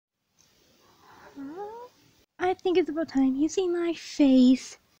I think it's about time you see my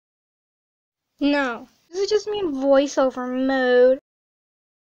face. No, this is just me in voiceover mode.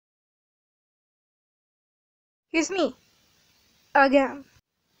 Here's me. Again.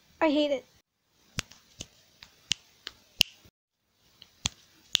 I hate it.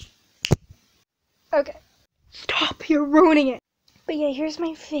 Okay. Stop, you're ruining it. But yeah, here's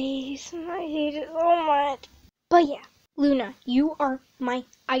my face, and I hate it so much. But yeah, Luna, you are my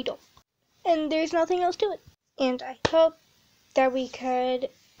idol. And there's nothing else to it. And I hope that we could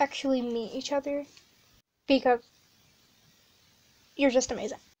actually meet each other, because you're just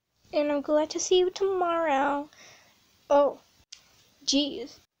amazing. And I'm glad to see you tomorrow. Oh,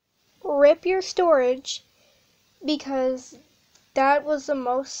 geez. Rip your storage, because that was the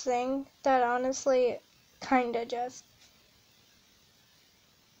most thing that honestly kinda just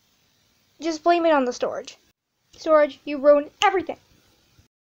blame it on the storage. Storage, you ruined everything.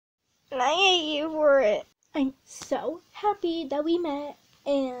 And I hate you for it. I'm so happy that we met,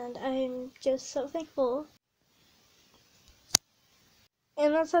 and I'm just so thankful.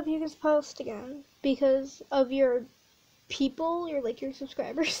 And let's hope you can post again, because of your people, your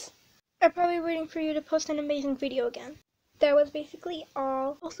subscribers. I'm probably waiting for you to post an amazing video again. That was basically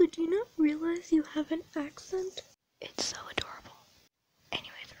all. Also, do you not realize you have an accent? It's so adorable.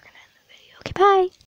 Anyways, we're gonna end the video. Okay, bye!